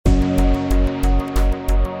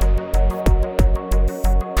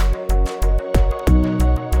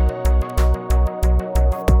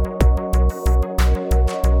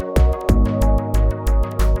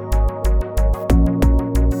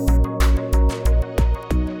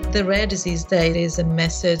The Rare Disease Day is a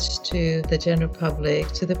message to the general public,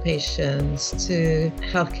 to the patients, to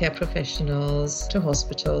healthcare professionals, to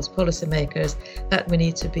hospitals, policymakers, that we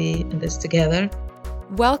need to be in this together.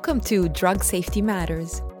 Welcome to Drug Safety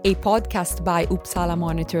Matters, a podcast by Uppsala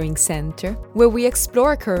Monitoring Center, where we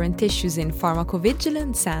explore current issues in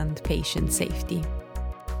pharmacovigilance and patient safety.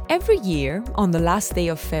 Every year, on the last day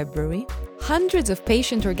of February, hundreds of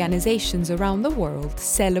patient organizations around the world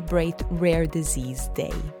celebrate Rare Disease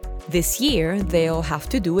Day. This year, they'll have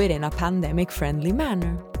to do it in a pandemic-friendly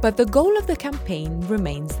manner, but the goal of the campaign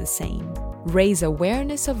remains the same: raise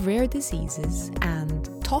awareness of rare diseases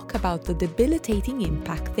and talk about the debilitating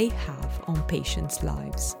impact they have on patients'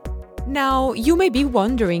 lives. Now, you may be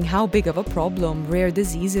wondering how big of a problem rare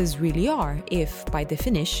diseases really are, if, by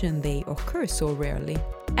definition, they occur so rarely.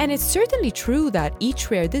 And it's certainly true that each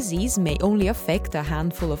rare disease may only affect a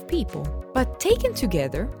handful of people. But taken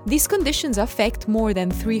together, these conditions affect more than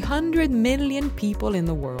 300 million people in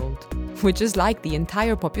the world, which is like the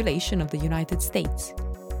entire population of the United States.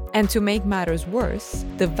 And to make matters worse,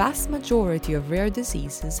 the vast majority of rare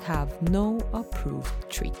diseases have no approved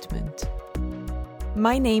treatment.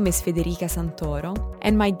 My name is Federica Santoro,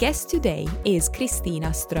 and my guest today is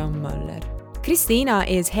Kristina Strömmöller. Kristina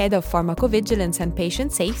is head of pharmacovigilance and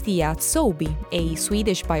patient safety at Sobi, a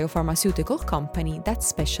Swedish biopharmaceutical company that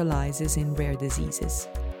specializes in rare diseases.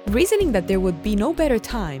 Reasoning that there would be no better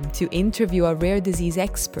time to interview a rare disease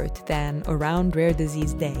expert than around Rare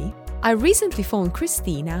Disease Day, I recently phoned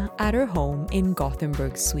Kristina at her home in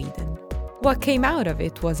Gothenburg, Sweden. What came out of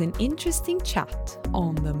it was an interesting chat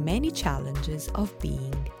on the many challenges of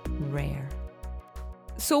being rare.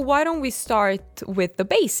 So why don't we start with the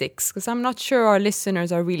basics? Because I'm not sure our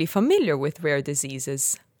listeners are really familiar with rare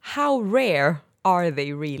diseases. How rare are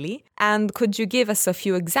they really? And could you give us a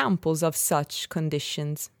few examples of such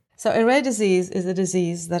conditions? So a rare disease is a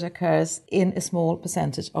disease that occurs in a small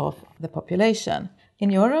percentage of the population.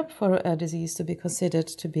 In Europe, for a disease to be considered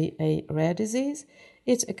to be a rare disease,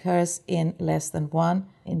 it occurs in less than 1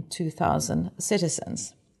 in 2,000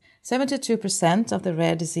 citizens. 72% of the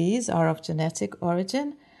rare disease are of genetic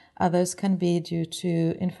origin. Others can be due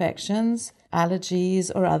to infections,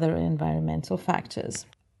 allergies, or other environmental factors.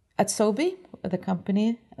 At Sobi, the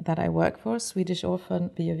company that I work for, Swedish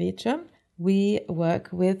Orphan Biovitrum, we work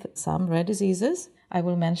with some rare diseases. I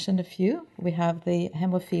will mention a few. We have the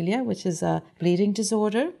hemophilia, which is a bleeding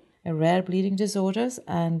disorder, a rare bleeding disorder,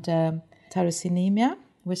 and tyrosinemia,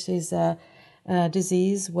 which is a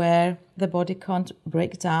disease where the body can't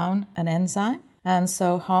break down an enzyme. And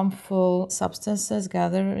so harmful substances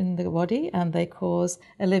gather in the body and they cause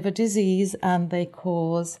a liver disease and they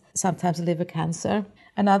cause sometimes liver cancer.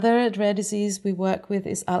 Another rare disease we work with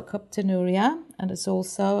is alkaptonuria, and it's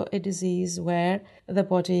also a disease where the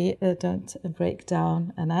body don't break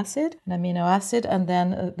down an acid, an amino acid, and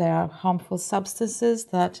then there are harmful substances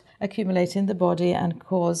that accumulate in the body and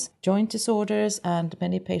cause joint disorders, and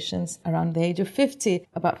many patients around the age of 50,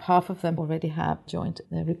 about half of them already have joint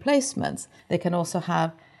replacements. They can also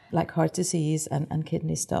have like heart disease and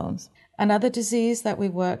kidney stones. Another disease that we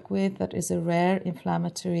work with that is a rare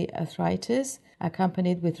inflammatory arthritis,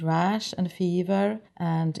 accompanied with rash and fever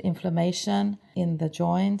and inflammation in the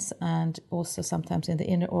joints and also sometimes in the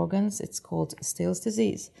inner organs. It's called Still's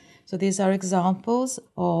disease. So these are examples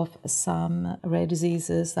of some rare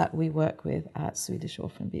diseases that we work with at Swedish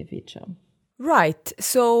Orphan Biovitrum. Right.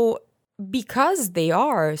 So because they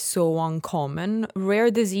are so uncommon,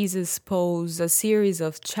 rare diseases pose a series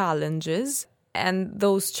of challenges, and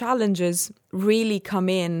those challenges really come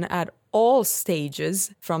in at all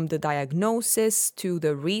stages, from the diagnosis to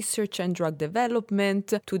the research and drug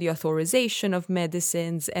development to the authorization of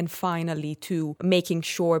medicines, and finally to making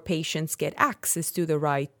sure patients get access to the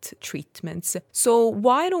right treatments. So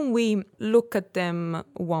why don't we look at them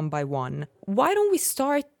one by one? Why don't we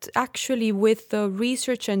start actually with the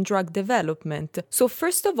research and drug development? So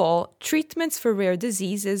first of all, treatments for rare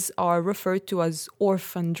diseases are referred to as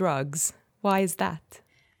orphan drugs. Why is that?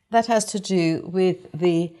 That has to do with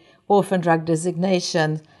the orphan drug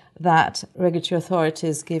designation that regulatory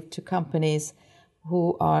authorities give to companies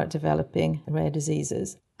who are developing rare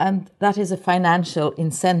diseases. And that is a financial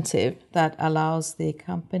incentive that allows the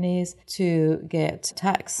companies to get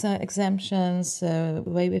tax exemptions,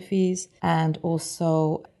 waiver fees, and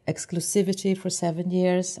also exclusivity for 7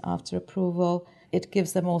 years after approval. It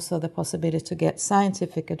gives them also the possibility to get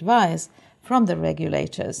scientific advice from the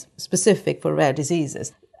regulators specific for rare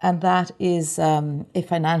diseases. And that is a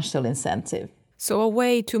financial incentive. So a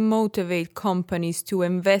way to motivate companies to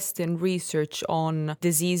invest in research on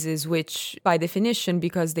diseases which, by definition,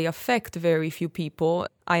 because they affect very few people,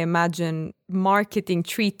 I imagine marketing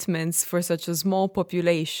treatments for such a small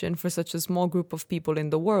population, for such a small group of people in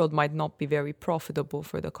the world might not be very profitable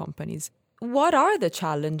for the companies. What are the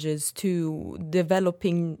challenges to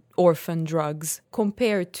developing orphan drugs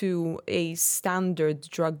compared to a standard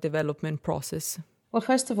drug development process? Well,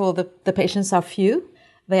 first of all, the patients are few.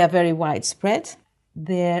 They are very widespread.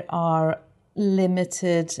 There are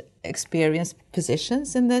limited experienced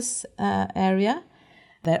physicians in this area.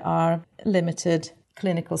 There are limited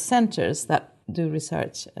clinical centers that do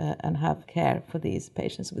research and have care for these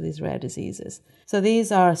patients with these rare diseases. So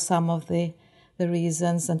these are some of the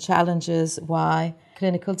reasons and challenges why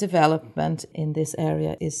clinical development in this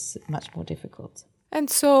area is much more difficult. And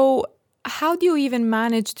so how do you even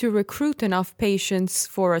manage to recruit enough patients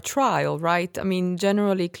for a trial, right? I mean,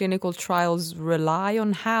 generally, clinical trials rely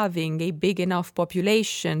on having a big enough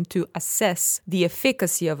population to assess the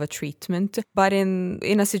efficacy of a treatment. But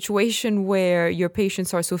in a situation where your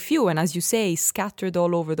patients are so few and, as you say, scattered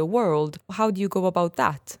all over the world, how do you go about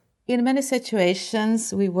that? In many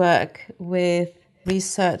situations, we work with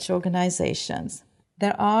research organizations.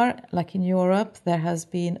 There are, like in Europe, there has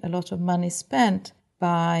been a lot of money spent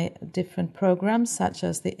by different programs such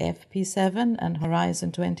as the FP7 and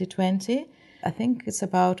Horizon 2020. I think it's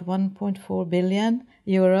about 1.4 billion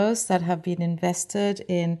euros that have been invested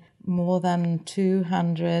in more than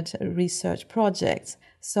 200 research projects.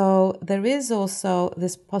 So there is also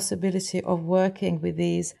this possibility of working with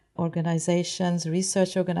these organizations,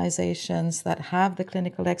 research organizations that have the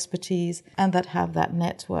clinical expertise and that have that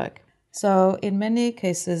network. So in many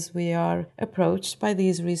cases, we are approached by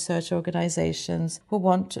these research organizations who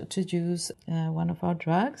want to use one of our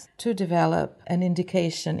drugs to develop an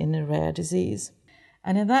indication in a rare disease.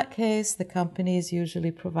 And in that case, the companies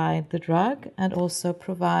usually provide the drug and also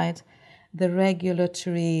provide the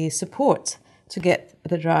regulatory support to get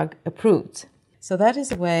the drug approved. So that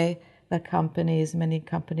is a way that many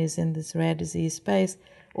companies in this rare disease space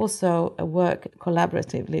also work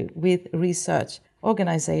collaboratively with research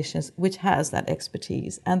organizations which has that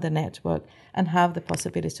expertise and the network and have the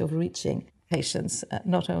possibility of reaching patients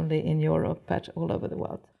not only in Europe but all over the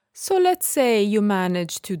world. So let's say you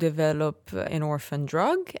manage to develop an orphan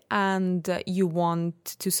drug and you want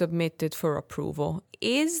to submit it for approval.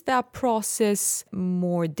 Is that process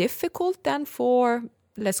more difficult than for,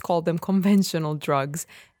 let's call them, conventional drugs?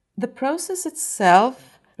 The process itself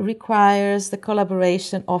requires the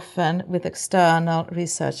collaboration often with external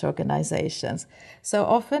research organizations. So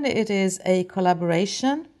often it is a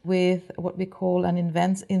collaboration with what we call an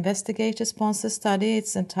investigator-sponsored study.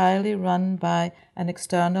 It's entirely run by an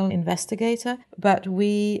external investigator, but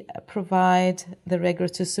we provide the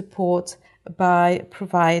regulatory support by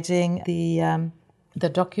providing the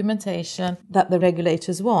documentation that the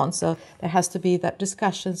regulators want. So there has to be that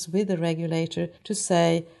discussions with the regulator to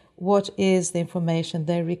say what is the information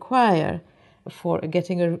they require for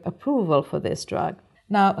getting approval for this drug.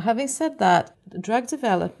 Now, having said that, drug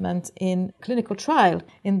development in clinical trial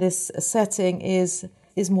in this setting is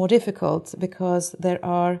more difficult because there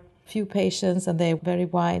are few patients and they're very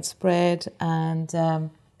widespread,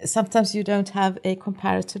 and sometimes you don't have a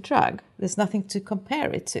comparator drug. There's nothing to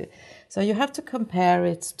compare it to. So you have to compare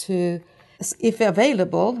it to, if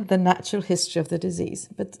available, the natural history of the disease.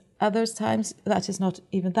 But other times that is not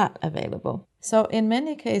even that available. So in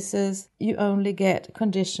many cases, you only get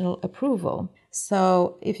conditional approval.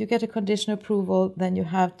 So if you get a conditional approval, then you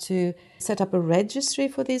have to set up a registry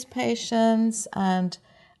for these patients and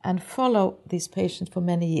follow these patients for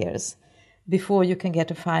many years before you can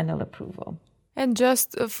get a final approval. And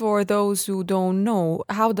just for those who don't know,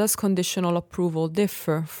 how does conditional approval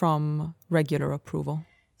differ from regular approval?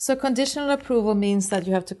 So conditional approval means that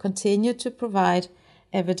you have to continue to provide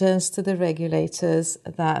evidence to the regulators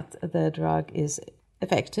that the drug is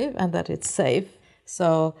effective and that it's safe.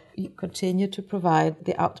 So you continue to provide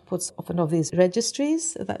the outputs of these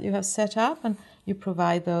registries that you have set up, and you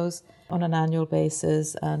provide those on an annual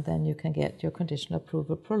basis, and then you can get your conditional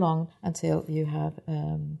approval prolonged until you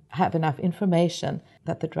have enough information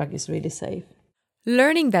that the drug is really safe.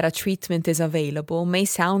 Learning that a treatment is available may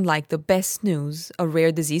sound like the best news a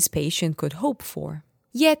rare disease patient could hope for.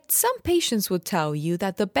 Yet some patients would tell you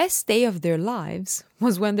that the best day of their lives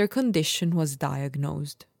was when their condition was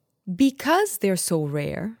diagnosed. Because they're so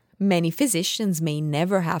rare, many physicians may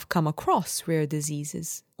never have come across rare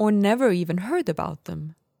diseases or never even heard about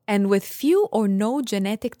them. And with few or no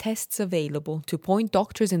genetic tests available to point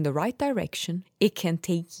doctors in the right direction, it can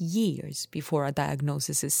take years before a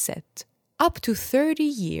diagnosis is set. up to 30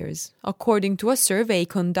 years, according to a survey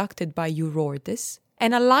conducted by Eurordis,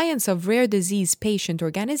 an alliance of rare disease patient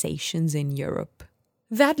organizations in Europe.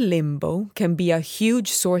 That limbo can be a huge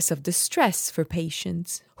source of distress for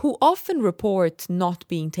patients, who often report not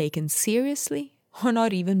being taken seriously or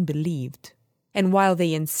not even believed. And while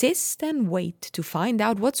they insist and wait to find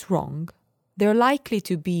out what's wrong, they're likely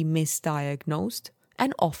to be misdiagnosed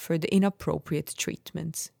and offered inappropriate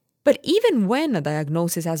treatments. But even when a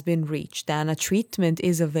diagnosis has been reached and a treatment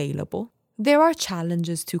is available, there are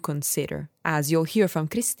challenges to consider, as you'll hear from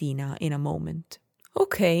Christina in a moment.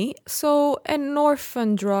 Okay, so an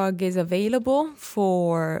orphan drug is available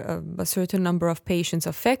for a certain number of patients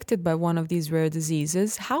affected by one of these rare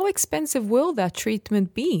diseases. How expensive will that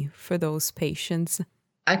treatment be for those patients?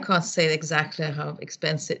 I can't say exactly how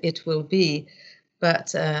expensive it will be,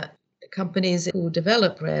 but companies who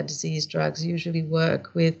develop rare disease drugs usually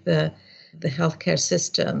work with the healthcare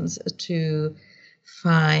systems to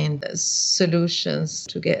find solutions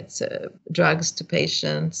to get drugs to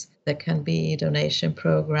patients. There can be donation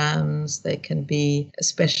programs, there can be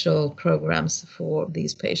special programs for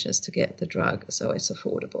these patients to get the drug so it's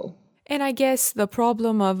affordable. And I guess the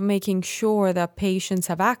problem of making sure that patients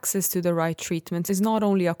have access to the right treatments is not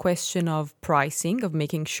only a question of pricing, of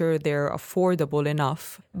making sure they're affordable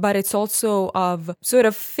enough, but it's also of sort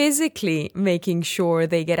of physically making sure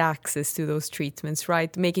they get access to those treatments,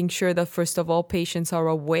 right? Making sure that, first of all, patients are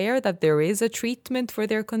aware that there is a treatment for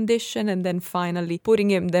their condition, and then finally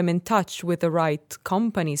putting them in touch with the right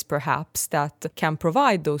companies, perhaps, that can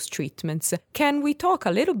provide those treatments. Can we talk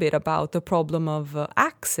a little bit about the problem of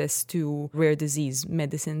access to rare disease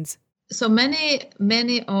medicines? So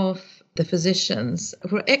many of the physicians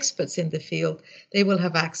who are experts in the field, they will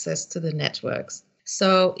have access to the networks.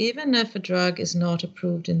 So even if a drug is not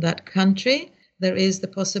approved in that country, there is the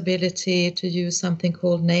possibility to use something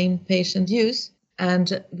called named patient use.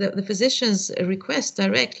 And the physicians request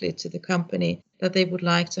directly to the company that they would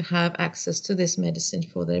like to have access to this medicine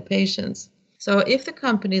for their patients. So if the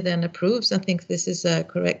company then approves and thinks this is a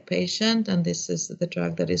correct patient and this is the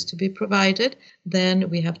drug that is to be provided,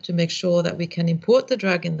 then we have to make sure that we can import the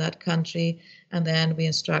drug in that country, and then we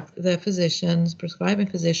instruct the prescribing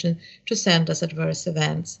physician, to send us adverse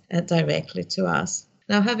events directly to us.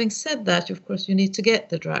 Now, having said that, of course, you need to get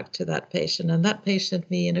the drug to that patient, and that patient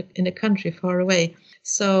may be in a country far away.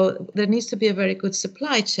 So there needs to be a very good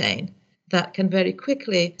supply chain that can very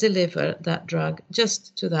quickly deliver that drug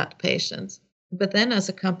just to that patient. But then as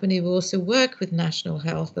a company, we also work with national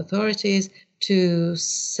health authorities to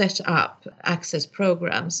set up access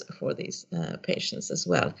programs for these patients as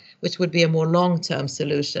well, which would be a more long-term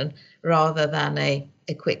solution rather than a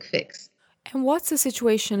quick fix. And what's the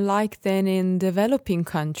situation like then in developing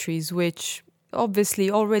countries, which obviously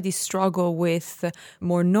already struggle with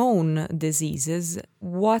more known diseases?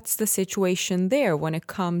 What's the situation there when it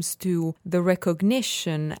comes to the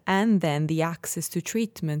recognition and then the access to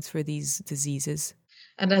treatments for these diseases?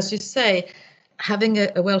 And as you say, having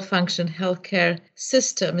a well-functioned healthcare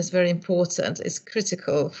system is very important. It's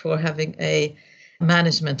critical for having a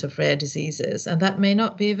management of rare diseases, and that may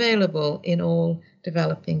not be available in all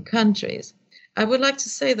developing countries. I would like to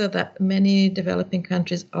say, though, that many developing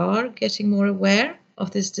countries are getting more aware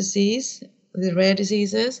of this disease, the rare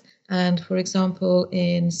diseases. And for example,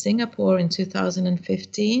 in Singapore in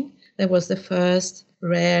 2015, there was the first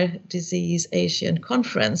Rare Disease Asian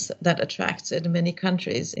Conference that attracted many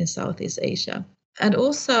countries in Southeast Asia. And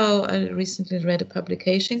also, I recently read a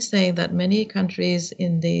publication saying that many countries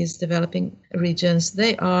in these developing regions,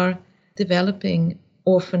 they are developing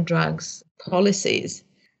orphan drugs policies.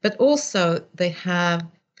 But also they have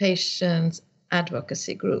patient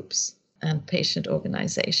advocacy groups and patient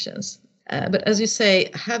organizations. But as you say,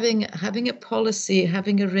 having a policy,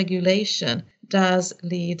 having a regulation does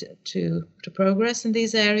lead to progress in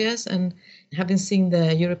these areas. And having seen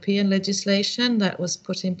the European legislation that was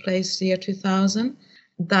put in place the year 2000,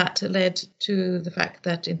 that led to the fact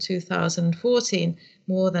that in 2014,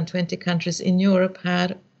 more than 20 countries in Europe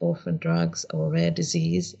had orphan drugs or rare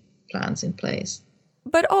disease plans in place.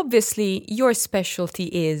 But obviously, your specialty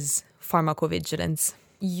is pharmacovigilance.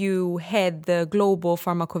 You head the Global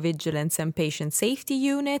Pharmacovigilance and Patient Safety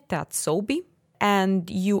Unit at Sobi, and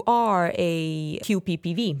you are a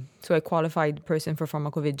QPPV, so a qualified person for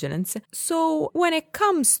pharmacovigilance. So when it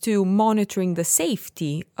comes to monitoring the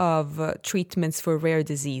safety of treatments for rare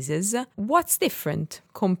diseases, what's different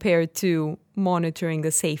compared to monitoring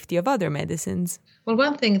the safety of other medicines? Well,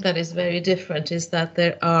 one thing that is very different is that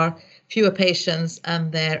there are fewer patients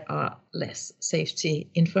and there are less safety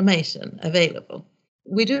information available.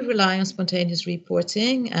 We do rely on spontaneous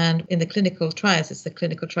reporting, and in the clinical trials, it's the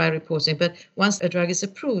clinical trial reporting. But once a drug is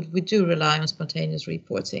approved, we do rely on spontaneous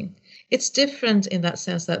reporting. It's different in that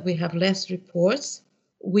sense that we have less reports.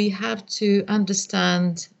 We have to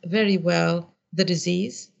understand very well the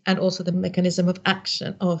disease and also the mechanism of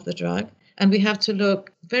action of the drug. And we have to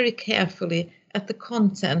look very carefully at the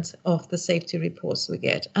content of the safety reports we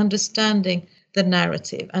get, understanding the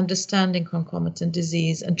narrative, understanding concomitant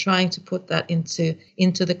disease, and trying to put that into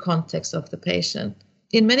the context of the patient.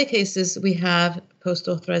 In many cases, we have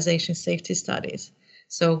post-authorization safety studies.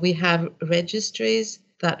 So we have registries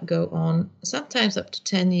that go on sometimes up to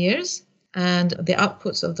 10 years, and the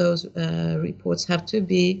outputs of those reports have to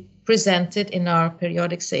be presented in our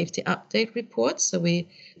periodic safety update reports. So we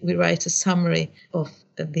write a summary of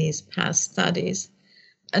these past studies.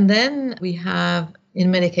 And then we have,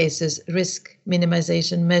 in many cases, risk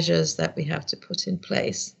minimization measures that we have to put in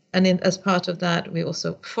place. And as part of that, we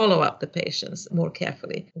also follow up the patients more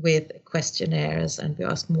carefully with questionnaires, and we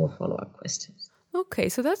ask more follow-up questions. Okay,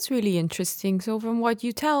 so that's really interesting. So from what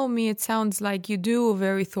you tell me, it sounds like you do a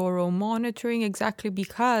very thorough monitoring exactly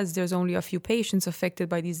because there's only a few patients affected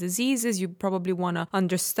by these diseases. You probably want to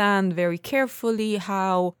understand very carefully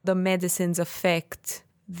how the medicines affect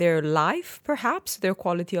their life, perhaps, their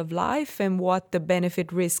quality of life, and what the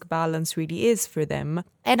benefit-risk balance really is for them.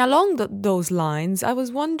 And along those lines, I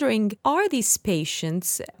was wondering, are these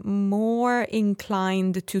patients more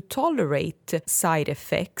inclined to tolerate side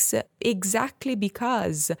effects exactly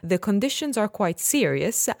because the conditions are quite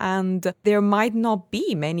serious and there might not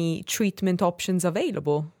be many treatment options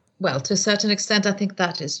available? Well, to a certain extent, I think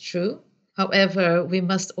that is true. However, we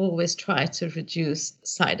must always try to reduce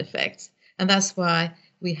side effects. And that's why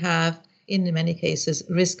we have, in many cases,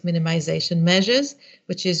 risk minimization measures,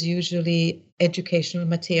 which is usually educational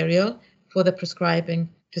material for the prescribing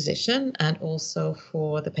physician and also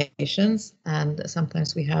for the patients. And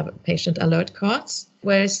sometimes we have patient alert cards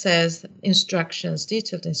where it says instructions,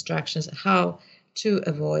 detailed instructions, how to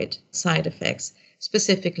avoid side effects,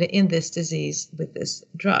 specifically in this disease with this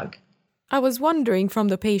drug. I was wondering, from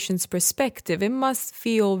the patient's perspective, it must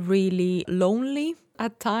feel really lonely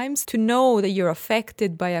at times to know that you're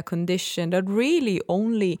affected by a condition that really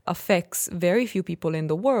only affects very few people in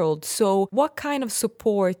the world. So what kind of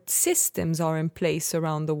support systems are in place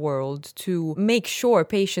around the world to make sure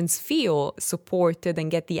patients feel supported and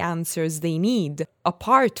get the answers they need,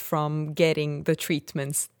 apart from getting the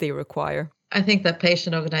treatments they require? I think that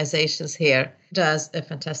patient organizations here does a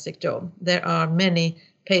fantastic job. There are many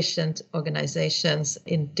patient organizations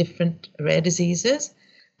in different rare diseases,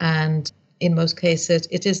 and in most cases,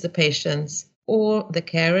 it is the patients or the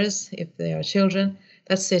carers, if they are children,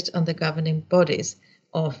 that sit on the governing bodies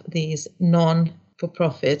of these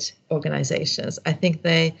non-for-profit organizations. I think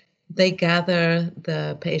they gather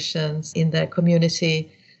the patients in their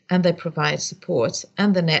community and they provide support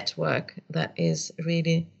and the network that is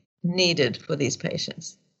really needed for these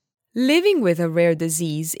patients. Living with a rare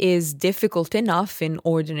disease is difficult enough in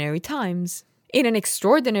ordinary times. In an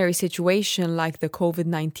extraordinary situation like the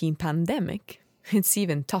COVID-19 pandemic, it's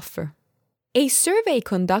even tougher. A survey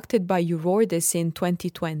conducted by Eurordis in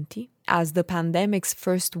 2020, as the pandemic's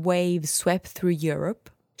first wave swept through Europe,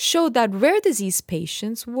 showed that rare disease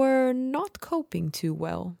patients were not coping too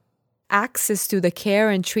well. Access to the care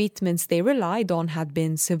and treatments they relied on had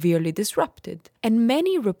been severely disrupted, and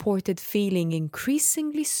many reported feeling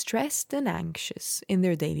increasingly stressed and anxious in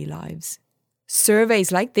their daily lives.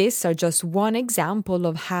 Surveys like this are just one example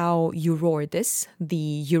of how Eurordis, the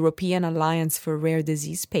European Alliance for Rare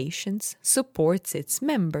Disease Patients, supports its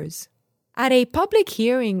members. At a public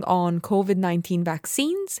hearing on COVID-19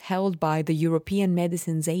 vaccines held by the European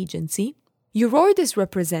Medicines Agency, Eurordis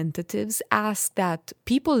representatives asked that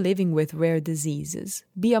people living with rare diseases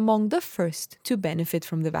be among the first to benefit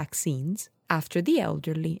from the vaccines after the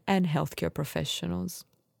elderly and healthcare professionals.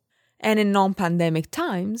 And in non-pandemic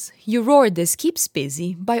times, Eurordis keeps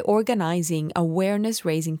busy by organizing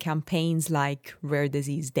awareness-raising campaigns like Rare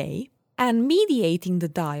Disease Day and mediating the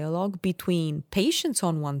dialogue between patients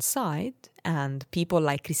on one side and people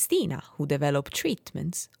like Christina who develop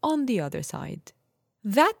treatments on the other side.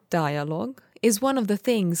 That dialogue is one of the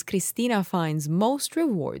things Christina finds most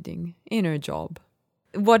rewarding in her job.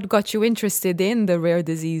 What got you interested in the rare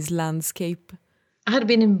disease landscape? I had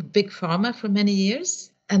been in big pharma for many years.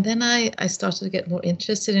 And then I started to get more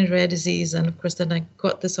interested in rare disease. And of course, then I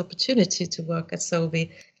got this opportunity to work at Sobi.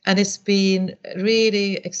 And it's been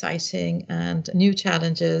really exciting and new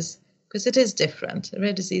challenges because it is different.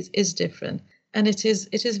 Rare disease is different. And it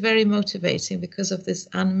is very motivating because of this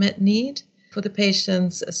unmet need for the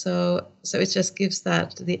patients. So it just gives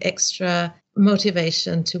that the extra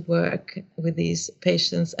motivation to work with these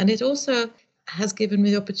patients. And it also has given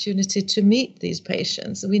me the opportunity to meet these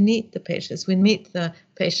patients. We meet the patients, we meet the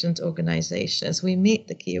patient organizations, we meet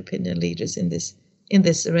the key opinion leaders in this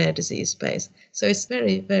rare disease space. So it's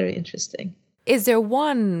very, very interesting. Is there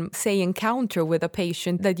one, say, encounter with a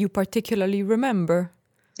patient that you particularly remember?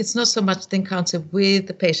 It's not so much the encounter with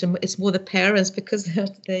the patient, it's more the parents, because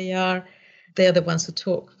they're the ones who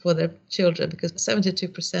talk for their children, because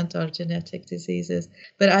 72% are genetic diseases.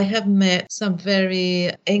 But I have met some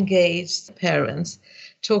very engaged parents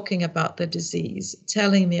talking about the disease,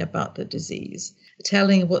 telling me about the disease,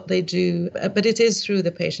 telling what they do. But it is through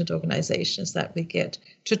the patient organizations that we get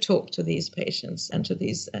to talk to these patients and to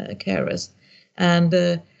these carers. And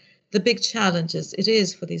the big challenges it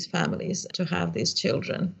is for these families to have these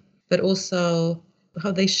children, but also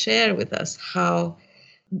how they share with us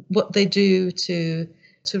what they do to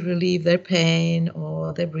relieve their pain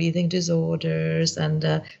or their breathing disorders. And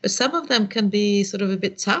but some of them can be sort of a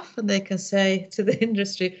bit tough, and they can say to the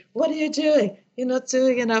industry, "What are you doing? You're not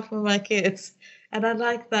doing enough for my kids." And I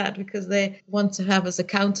like that, because they want to have us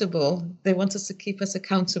accountable. They want us to keep us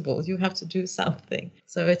accountable. You have to do something.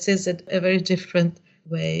 So it is a very different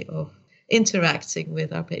way of interacting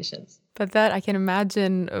with our patients. But that, I can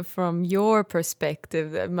imagine from your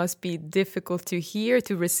perspective, that must be difficult to hear,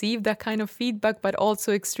 to receive that kind of feedback, but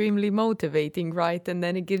also extremely motivating, right? And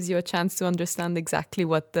then it gives you a chance to understand exactly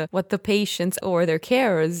what the patients or their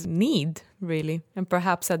carers need, really, and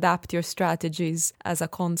perhaps adapt your strategies as a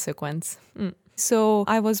consequence. So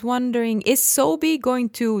I was wondering, is Sobi going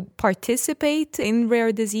to participate in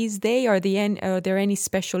Rare Disease Day? Are there any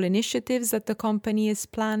special initiatives that the company is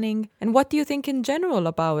planning? And what do you think in general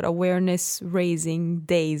about awareness-raising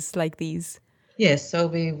days like these? Yes, so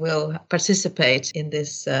we will participate in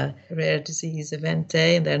this Rare Disease Event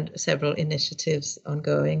Day, and there are several initiatives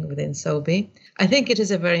ongoing within Sobi. I think it is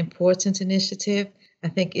a very important initiative. I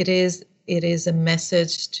think it is a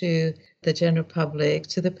message to the general public,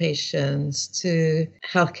 to the patients, to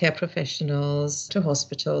healthcare professionals, to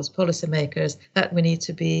hospitals, policymakers, that we need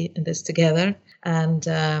to be in this together. And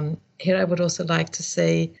here I would also like to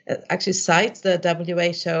say, actually cite the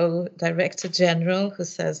WHO Director General, who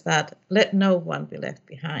says that let no one be left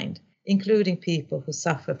behind, including people who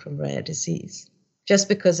suffer from rare disease. Just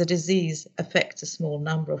because a disease affects a small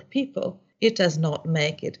number of people, it does not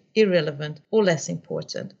make it irrelevant or less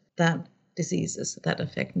important than diseases that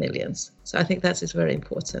affect millions. So I think that is very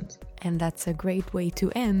important. And that's a great way to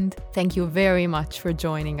end. Thank you very much for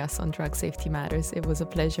joining us on Drug Safety Matters. It was a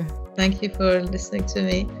pleasure. Thank you for listening to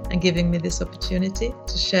me and giving me this opportunity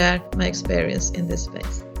to share my experience in this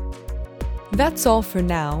space. That's all for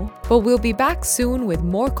now, but we'll be back soon with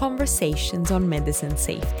more conversations on medicine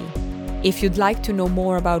safety. If you'd like to know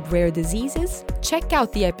more about rare diseases, check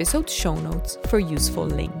out the episode show notes for useful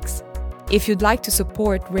links. If you'd like to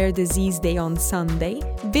support Rare Disease Day on Sunday,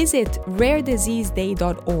 visit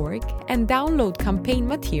rarediseaseday.org and download campaign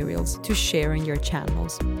materials to share in your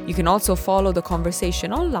channels. You can also follow the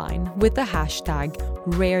conversation online with the hashtag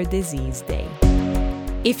 #RareDiseaseDay.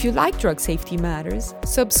 If you like Drug Safety Matters,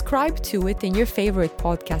 subscribe to it in your favorite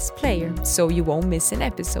podcast player so you won't miss an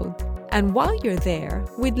episode. And while you're there,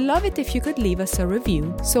 we'd love it if you could leave us a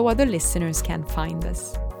review so other listeners can find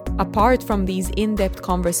us. Apart from these in-depth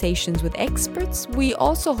conversations with experts, we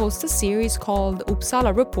also host a series called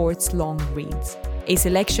Uppsala Reports Long Reads, a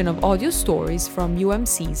selection of audio stories from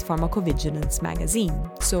UMC's Pharmacovigilance magazine,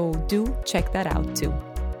 so do check that out too.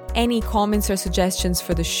 Any comments or suggestions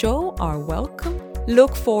for the show are welcome.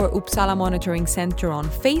 Look for Uppsala Monitoring Center on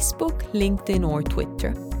Facebook, LinkedIn or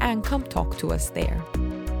Twitter, and come talk to us there.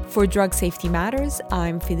 For Drug Safety Matters,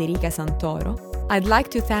 I'm Federica Santoro. I'd like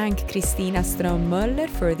to thank Kristina Ström-Möller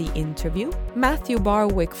for the interview, Matthew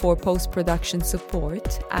Barwick for post-production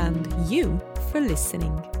support, and you for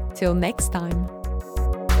listening. Till next time.